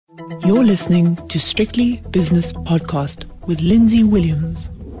You're listening to Strictly Business Podcast with Lindsay Williams.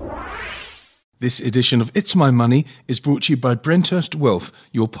 This edition of It's My Money is brought to you by Brenthurst Wealth,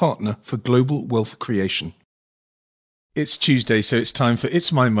 your partner for global wealth creation. It's Tuesday, so it's time for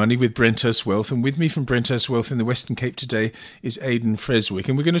It's My Money with Brenthurst Wealth. And with me from Brenthurst Wealth in the Western Cape today is Aidan Freswick.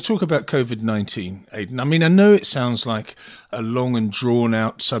 And we're going to talk about COVID-19, Aidan. I mean, I know it sounds like a long and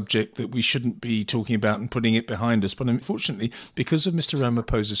drawn-out subject that we shouldn't be talking about and putting it behind us. But unfortunately, because of Mr.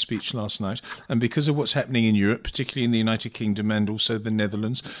 Ramaphosa's speech last night and because of what's happening in Europe, particularly in the United Kingdom and also the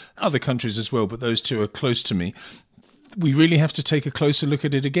Netherlands, other countries as well, but those two are close to me, we really have to take a closer look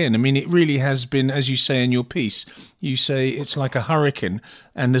at it again. I mean, it really has been, as you say in your piece, you say it's like a hurricane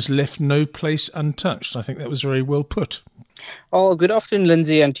and has left no place untouched. I think that was very well put. Oh, good afternoon,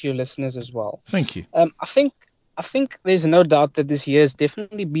 Lindsay, and to your listeners as well. Thank you. I think there's no doubt that this year has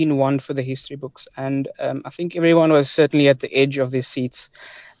definitely been one for the history books. And I think everyone was certainly at the edge of their seats,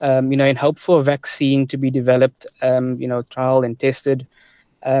 in hope for a vaccine to be developed, trialed and tested,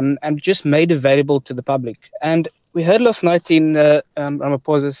 and just made available to the public. And we heard last night in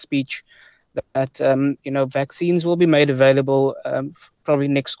Ramaphosa's speech that vaccines will be made available probably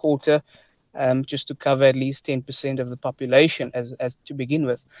next quarter, just to cover at least 10% of the population as to begin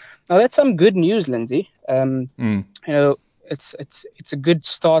with. Now that's some good news, Lindsay. It's a good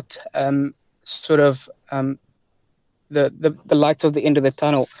start, the light of the end of the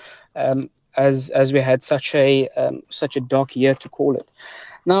tunnel, as we had such a dark year, to call it.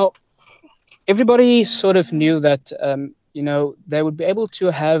 Now, everybody sort of knew that, they would be able to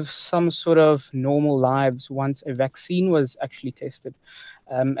have some sort of normal lives once a vaccine was actually tested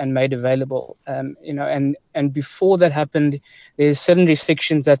and made available. And before that happened, there's certain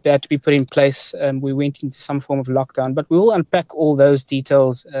restrictions that had to be put in place. We went into some form of lockdown, but we will unpack all those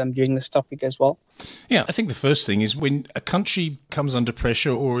details during this topic as well. Yeah, I think the first thing is when a country comes under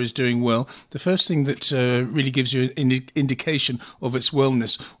pressure or is doing well, the first thing that really gives you an indication of its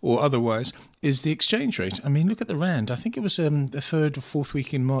wellness or otherwise is the exchange rate. I mean, look at the rand. I think it was the third or fourth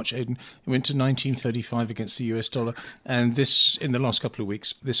week in March, Aidan. It went to 19.35 against the US dollar. And this, in the last couple of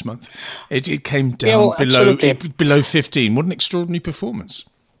weeks, this month, it came down below 15. What an extraordinary performance.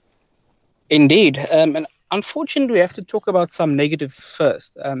 Indeed. And unfortunately, we have to talk about some negative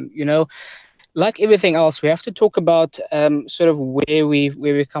first. Like everything else, we have to talk about sort of where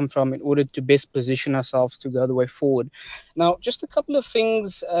we come from in order to best position ourselves to go the way forward. Now, just a couple of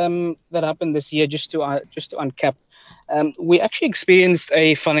things that happened this year, just to uncap. We actually experienced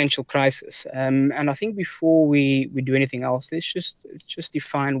a financial crisis, and I think before we do anything else, let's just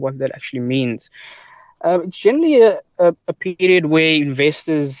define what that actually means. It's generally a period where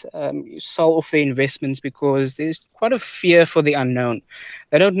investors sell off their investments because there's quite a fear for the unknown.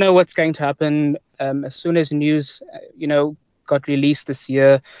 They don't know what's going to happen. As soon as news, got released this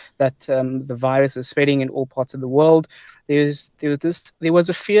year that the virus is spreading in all parts of the world, there was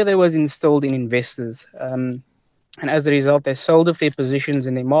a fear that was instilled in investors. And as a result, they sold off their positions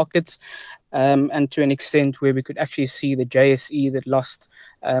in their markets, and to an extent where we could actually see the JSE that lost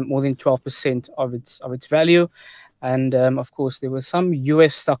more than 12% of its value. And of course, there were some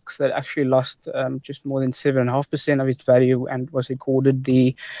US stocks that actually lost just more than 7.5% of its value, and was recorded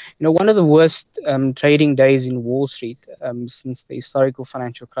one of the worst trading days in Wall Street since the historical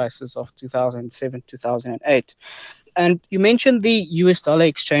financial crisis of 2007, 2008. And you mentioned the US dollar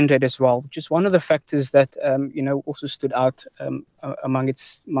exchange rate as well, which is one of the factors that also stood out among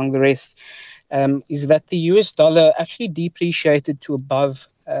the rest, is that the US dollar actually depreciated to above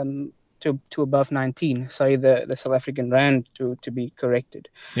 19, sorry, the South African rand to be corrected.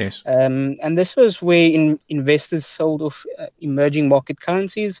 Yes. And this was where investors sold off emerging market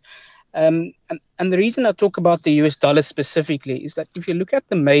currencies. And the reason I talk about the US dollar specifically is that if you look at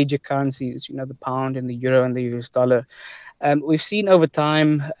the major currencies, the pound and the euro and the US dollar, we've seen over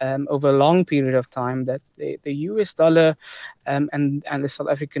time, over a long period of time, that the US dollar and the South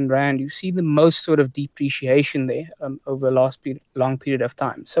African rand, you see the most sort of depreciation there over a long period of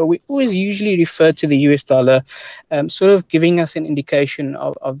time. So we always usually refer to the US dollar sort of giving us an indication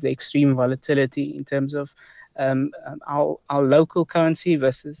of the extreme volatility in terms of our local currency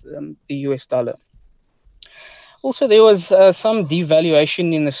versus the US dollar. Also, there was some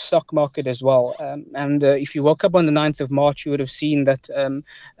devaluation in the stock market as well. And if you woke up on the 9th of March, you would have seen that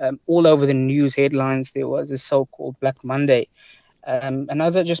all over the news headlines, there was a so-called Black Monday. And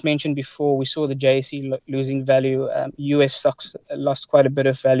as I just mentioned before, we saw the JSE losing value. US stocks lost quite a bit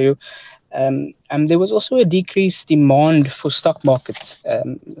of value. And there was also a decreased demand for stock markets,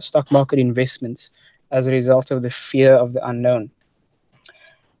 stock market investments, as a result of the fear of the unknown.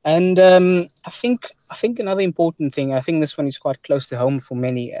 And I think I think another important thing, I think this one is quite close to home for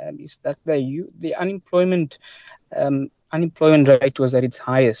many, is that the unemployment rate was at its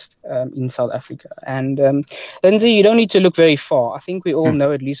highest in South Africa. And Lindsay, you don't need to look very far. I think we all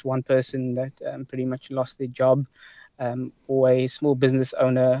know at least one person that pretty much lost their job, or a small business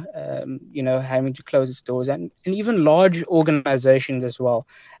owner, having to close its doors, and even large organizations as well.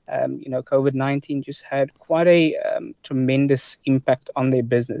 COVID-19 just had quite a tremendous impact on their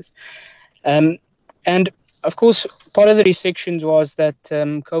business. And of course, part of the restrictions was that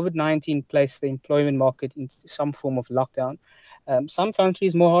COVID-19 placed the employment market into some form of lockdown. Some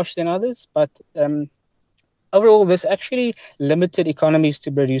countries more harsh than others, but overall, this actually limited economies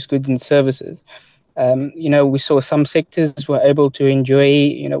to produce goods and services. We saw some sectors were able to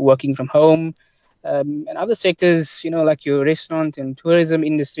enjoy, working from home, and other sectors, like your restaurant and tourism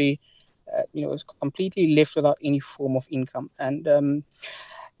industry, was completely left without any form of income. And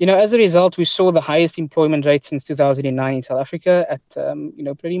as a result, we saw the highest employment rate since 2009 in South Africa at,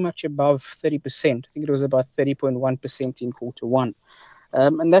 pretty much above 30%. I think it was about 30.1% in quarter one.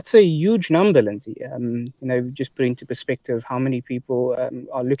 And that's a huge number, Lindsay. Just put into perspective how many people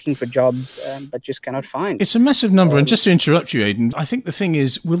are looking for jobs but just cannot find. It's a massive number. And just to interrupt you, Aidan, I think the thing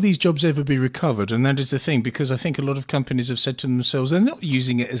is, will these jobs ever be recovered? And that is the thing, because I think a lot of companies have said to themselves, they're not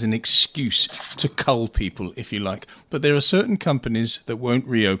using it as an excuse to cull people, if you like. But there are certain companies that won't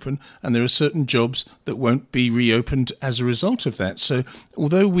reopen, and there are certain jobs that won't be reopened as a result of that. So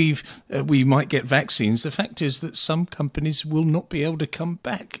although we might get vaccines, the fact is that some companies will not be able to come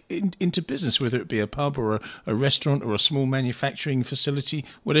back into business, whether it be a pub or a restaurant or a small manufacturing facility,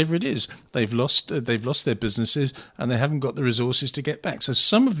 whatever it is. They've lost their businesses, and they haven't got the resources to get back. So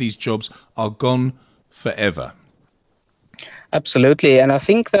some of these jobs are gone forever. Absolutely. And I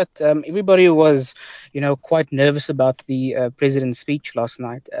think that everybody was, quite nervous about the president's speech last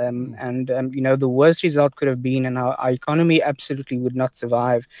night. The worst result could have been, and our economy absolutely would not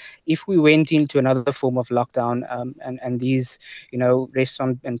survive if we went into another form of lockdown, and these,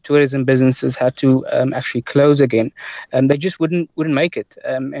 restaurant and tourism businesses had to actually close again. They just wouldn't make it.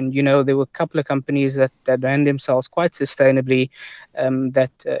 There were a couple of companies that ran themselves quite sustainably,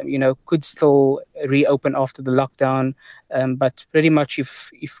 that could still reopen after the lockdown. But pretty much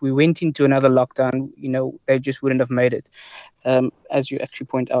if we went into another lockdown, they just wouldn't have made it, as you actually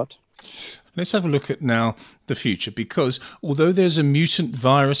point out. Let's have a look at now the future, because although there's a mutant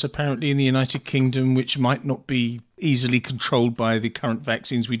virus apparently in the United Kingdom which might not be easily controlled by the current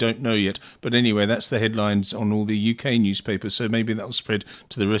vaccines, we don't know yet. But anyway, that's the headlines on all the UK newspapers, so maybe that'll spread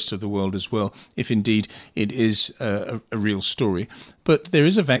to the rest of the world as well, if indeed it is a real story. But there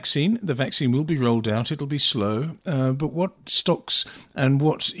is a vaccine. The vaccine will be rolled out. It'll be slow. But what stocks and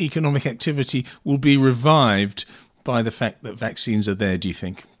what economic activity will be revived by the fact that vaccines are there, do you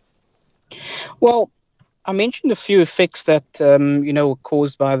think? Well, I mentioned a few effects that, were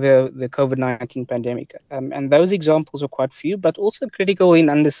caused by the COVID-19 pandemic. And those examples are quite few, but also critical in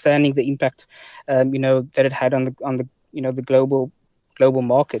understanding the impact, that it had on the global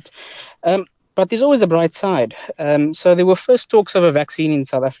market. But there's always a bright side. So there were first talks of a vaccine in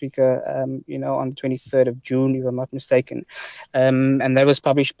South Africa, on the 23rd of June, if I'm not mistaken. And that was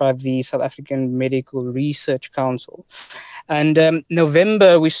published by the South African Medical Research Council. And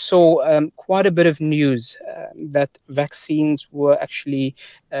November, we saw quite a bit of news that vaccines were actually,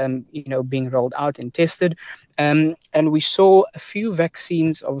 being rolled out and tested. And we saw a few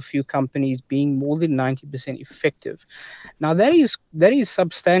vaccines of a few companies being more than 90% effective. Now, that is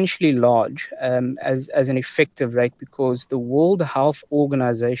substantially large as an effective rate, because the World Health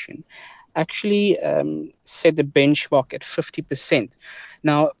Organization actually set the benchmark at 50%.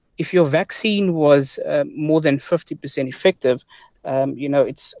 Now, if your vaccine was more than 50% effective,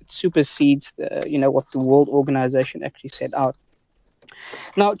 it supersedes what the World Organization actually set out.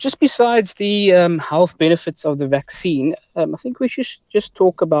 Now, just besides the health benefits of the vaccine, I think we should just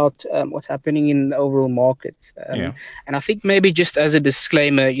talk about what's happening in the overall markets. And I think maybe just as a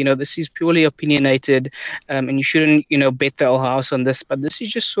disclaimer, this is purely opinionated, and you shouldn't, bet the whole house on this. But this is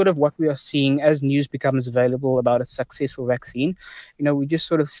just sort of what we are seeing as news becomes available about a successful vaccine. We just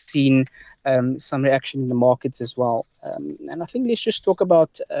sort of seen some reaction in the markets as well. And I think let's just talk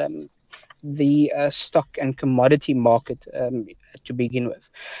about the stock and commodity market to begin with.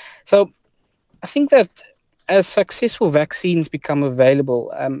 So I think that as successful vaccines become available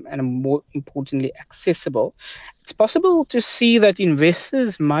and more importantly accessible, it's possible to see that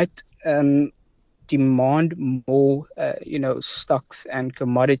investors might demand more, stocks and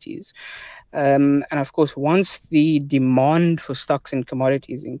commodities. And of course, once the demand for stocks and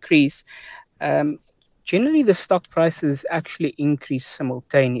commodities increase, generally the stock prices actually increase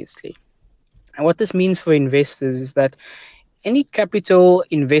simultaneously. And what this means for investors is that any capital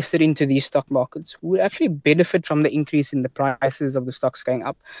invested into these stock markets would actually benefit from the increase in the prices of the stocks going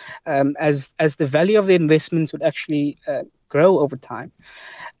up, as the value of the investments would actually grow over time.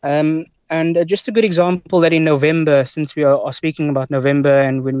 And just a good example that in November, since we are speaking about November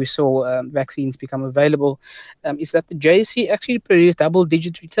and when we saw vaccines become available, is that the JSE actually produced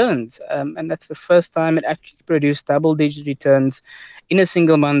double-digit returns. And that's the first time it actually produced double-digit returns in a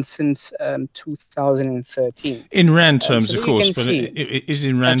single month since 2013. In Rand terms, So of you course, can but see. it is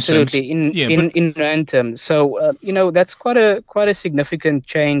in Rand terms. Absolutely, Yeah, in rand terms. So that's quite a significant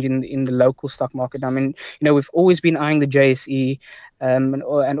change in the local stock market. I mean, we've always been eyeing the JSE,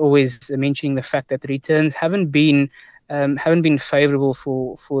 and always mentioning the fact that the returns haven't been favorable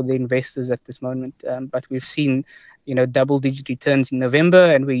for the investors at this moment. But we've seen double-digit returns in November,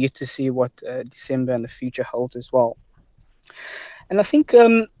 and we're yet to see what December and the future holds as well. And I think.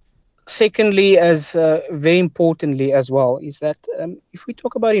 Secondly, as very importantly as well, is that if we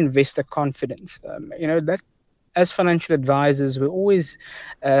talk about investor confidence, that as financial advisors, we always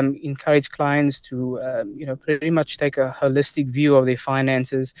encourage clients to, pretty much take a holistic view of their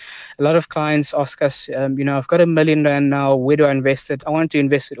finances. A lot of clients ask us, I've got R1 million now, where do I invest it? I want to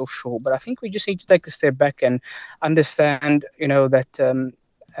invest it offshore. But I think we just need to take a step back and understand, that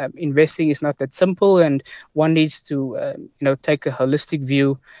investing is not that simple, and one needs to, take a holistic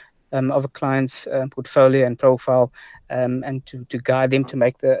view of a client's portfolio and profile, and to guide them to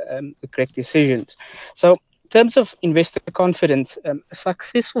make the correct decisions. So in terms of investor confidence, a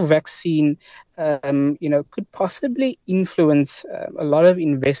successful vaccine, could possibly influence a lot of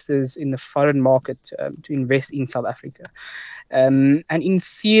investors in the foreign market to invest in South Africa. And in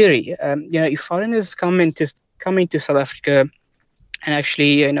theory, if foreigners come into South Africa and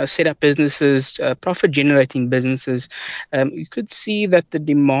actually, set up businesses, profit-generating businesses, you could see that the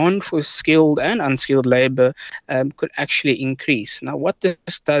demand for skilled and unskilled labor could actually increase. Now, what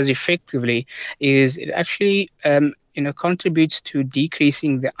this does effectively is it actually contributes to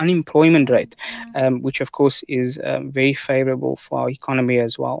decreasing the unemployment rate, which of course is very favorable for our economy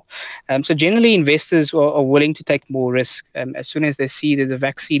as well. So generally, investors are willing to take more risk as soon as they see there's a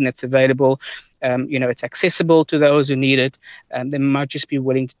vaccine that's available. It's accessible to those who need it. They might just be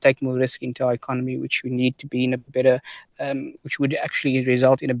willing to take more risk into our economy, which we need to be in a better, which would actually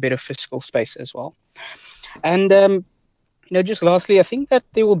result in a better fiscal space as well. And just lastly, I think that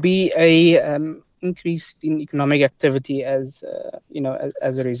there will be a increase in economic activity as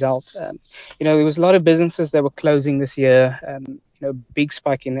a result. There was a lot of businesses that were closing this year. Big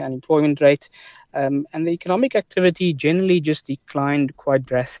spike in the unemployment rate. And the economic activity generally just declined quite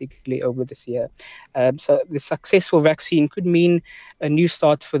drastically over this year. So the successful vaccine could mean a new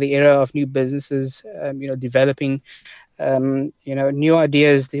start for the era of new businesses, developing, new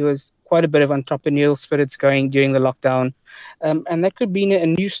ideas. There was quite a bit of entrepreneurial spirits going during the lockdown. And that could be a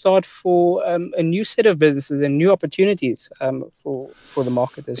new start for a new set of businesses and new opportunities for the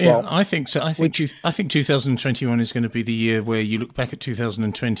market as well. Yeah, I think so. I think 2021 is going to be the year where you look back at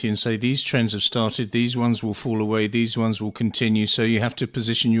 2020 and say these trends have started, these ones will fall away, these ones will continue. So you have to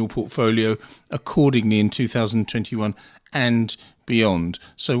position your portfolio accordingly in 2021 and beyond.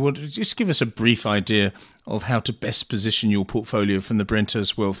 So just give us a brief idea of how to best position your portfolio from the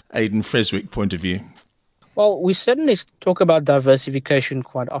Brenthurst Wealth Aiden Freswick point of view. Well, we certainly talk about diversification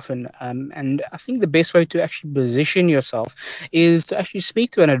quite often, and I think the best way to actually position yourself is to actually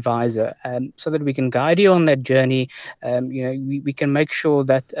speak to an advisor, so that we can guide you on that journey. We can make sure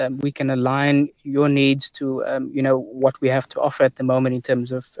that we can align your needs to what we have to offer at the moment in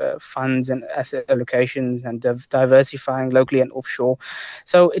terms of funds and asset allocations and diversifying locally and offshore.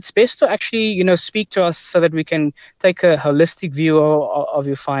 So it's best to actually speak to us so that we can take a holistic view of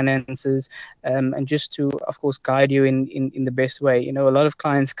your finances, and just to, of course, guide you in the best way. A lot of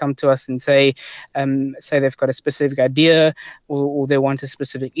clients come to us and say they've got a specific idea, or they want a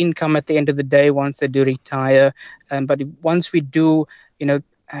specific income at the end of the day once they do retire. But once we do,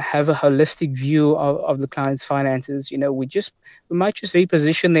 have a holistic view of the client's finances, we might just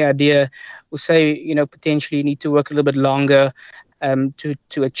reposition the idea. We'll say, potentially you need to work a little bit longer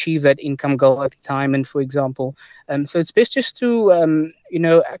to achieve that income goal at retirement, for example. So it's best just to,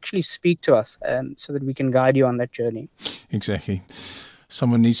 actually speak to us so that we can guide you on that journey. Exactly.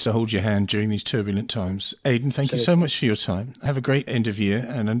 Someone needs to hold your hand during these turbulent times. Aiden, thank you so much for your time. Have a great end of year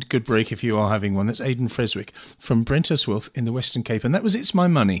and a good break if you are having one. That's Aiden Freswick from Brenthurst Wealth in the Western Cape. And that was It's My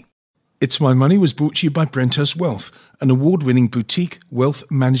Money. It's My Money was brought to you by Brenthurst Wealth, an award-winning boutique wealth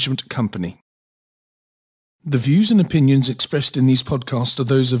management company. The views and opinions expressed in these podcasts are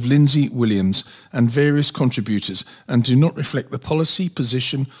those of Lindsay Williams and various contributors and do not reflect the policy,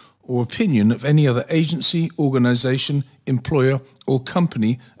 position or opinion of any other agency, organisation, employer or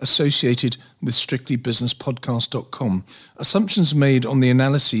company associated with strictlybusinesspodcast.com. Assumptions made on the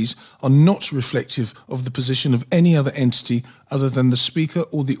analyses are not reflective of the position of any other entity other than the speaker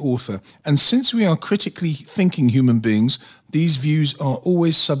or the author. And since we are critically thinking human beings, these views are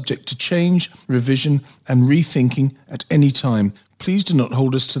always subject to change, revision and rethinking at any time. Please do not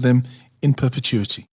hold us to them in perpetuity.